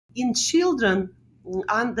In children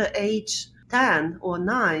under age 10 or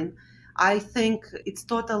 9, I think it's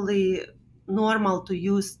totally normal to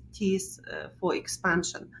use teeth for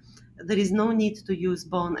expansion. There is no need to use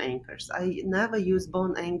bone anchors. I never use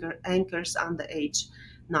bone anchors under age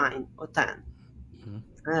 9 or 10.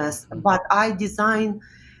 But I design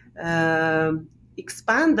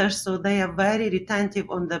expanders so they are very retentive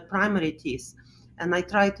on the primary teeth. And I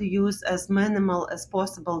try to use as minimal as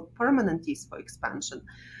possible permanent teeth for expansion.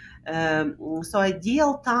 So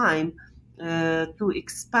ideal time to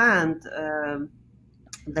expand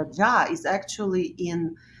the jaw is actually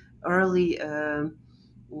in early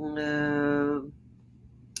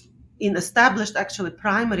in established actually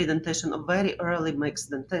primary dentition or very early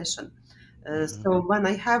mixed dentition. So when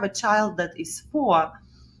I have a child that is 4,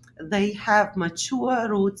 they have mature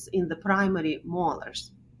roots in the primary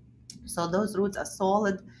molars. So those roots are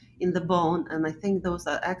solid in the bone, and I think those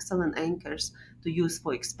are excellent anchors to use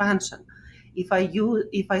for expansion. If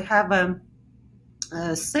I have a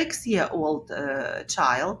 6-year-old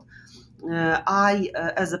child, I,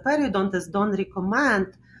 as a periodontist, don't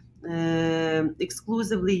recommend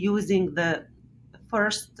exclusively using the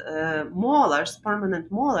first molars,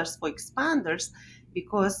 permanent molars for expanders,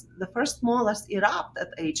 because the first molars erupt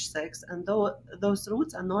at age 6, and those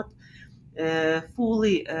roots are not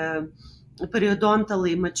fully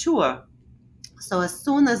periodontally mature. So as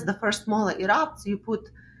soon as the first molar erupts, you put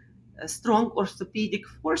strong orthopedic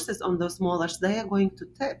forces on those molars, they are going to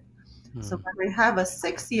tip. So when I have a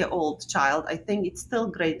 6-year-old child, I think it's still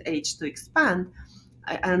great age to expand.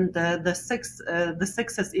 And the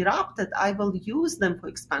sixes erupted, I will use them for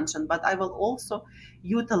expansion, but I will also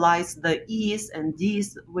utilize the E's and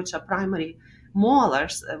D's, which are primary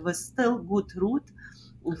molars, with still good root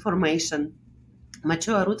formation,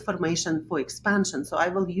 mature root formation for expansion. So I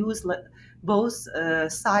will use both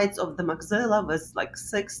sides of the maxilla with like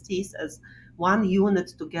 6 teeth as one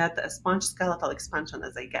unit to get as much skeletal expansion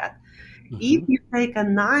as I get. If you take a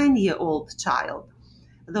 9-year-old child,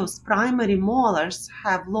 those primary molars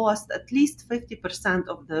have lost at least 50%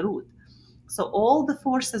 of the root. So all the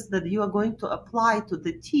forces that you are going to apply to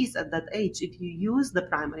the teeth at that age, if you use the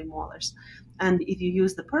primary molars and if you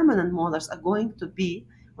use the permanent molars, are going to be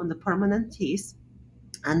on the permanent teeth,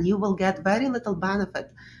 and you will get very little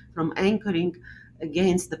benefit from anchoring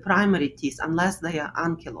against the primary teeth unless they are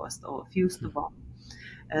ankylosed or fused to bone.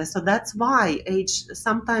 So that's why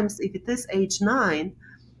sometimes if it is age 9,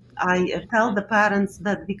 I tell the parents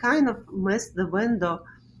that we kind of missed the window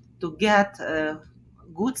to get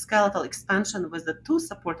good skeletal expansion with the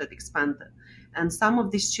tooth-supported expander. And some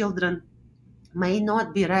of these children may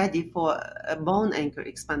not be ready for a bone anchor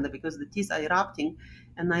expander because the teeth are erupting.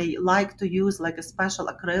 And I like to use like a special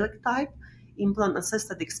acrylic type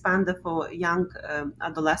implant-assisted expander for young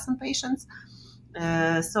adolescent patients.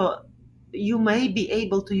 So you may be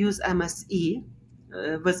able to use MSE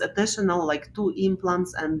with additional like 2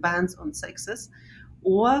 implants and bands on 6s,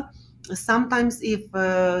 or sometimes if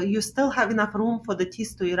you still have enough room for the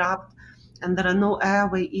teeth to erupt and there are no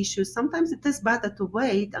airway issues, sometimes it is better to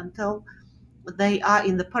wait until they are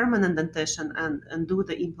in the permanent dentition and do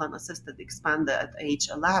the implant assisted expander at age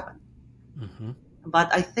 11.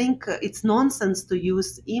 But I think it's nonsense to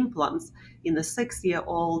use implants in a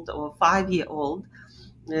 6-year-old or 5-year-old.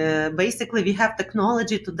 Basically, we have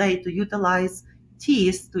technology today to utilize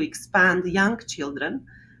teeth to expand young children,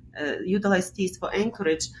 utilize teeth for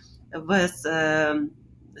anchorage with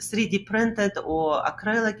 3D printed or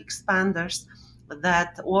acrylic expanders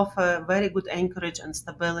that offer very good anchorage and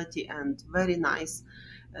stability and very nice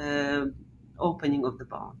opening of the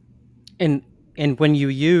bone. And when you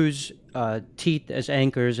use teeth as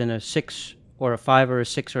anchors in a 6 or a 5 or a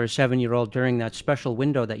 6 or a 7-year-old during that special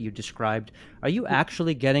window that you described, are you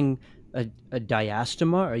actually getting a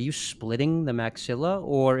diastema? Are you splitting the maxilla,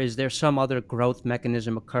 or is there some other growth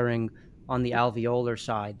mechanism occurring on the alveolar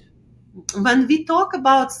side? When we talk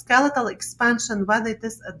about skeletal expansion, whether it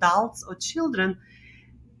is adults or children,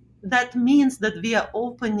 that means that we are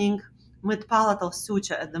opening mid-palatal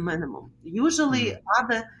suture at the minimum. Usually,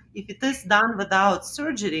 if it is done without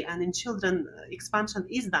surgery, and in children expansion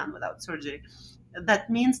is done without surgery, that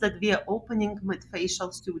means that we are opening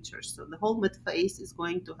mid-facial sutures. So the whole mid-face is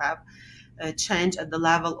going to have a change at the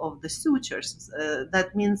level of the sutures.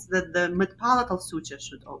 That means that the mid-palatal suture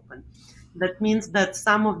should open. That means that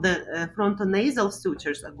some of the frontonasal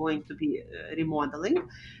sutures are going to be remodeling.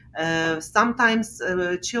 Sometimes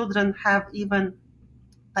children have even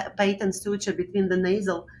patent suture between the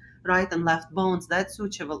nasal right and left bones. That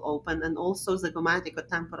suture will open, and also zygomatic or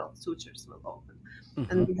temporal sutures will open.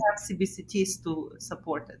 And we have CBCTs to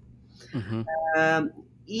support it.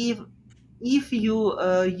 If if you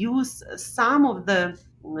use some of the,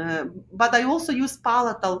 but I also use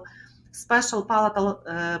special palatal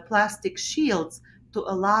plastic shields to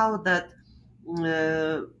allow that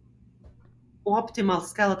uh, optimal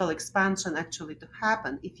skeletal expansion actually to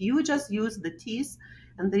happen. If you just use the teeth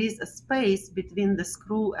and there is a space between the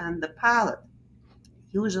screw and the palate,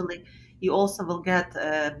 usually you also will get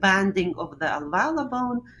banding of the alveolar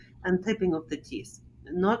bone and tipping of the teeth.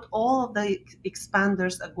 Not all of the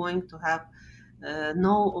expanders are going to have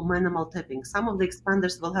no or minimal tipping. Some of the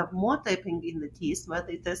expanders will have more tipping in the teeth, whether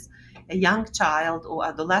it is a young child or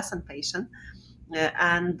adolescent patient,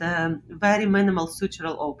 and very minimal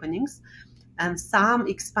sutural openings. And some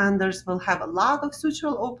expanders will have a lot of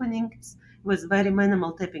sutural openings with very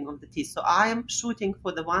minimal tipping of the teeth. So I am shooting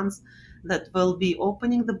for the ones that will be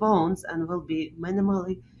opening the bones and will be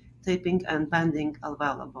minimally tipping and bending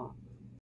alveolar bone.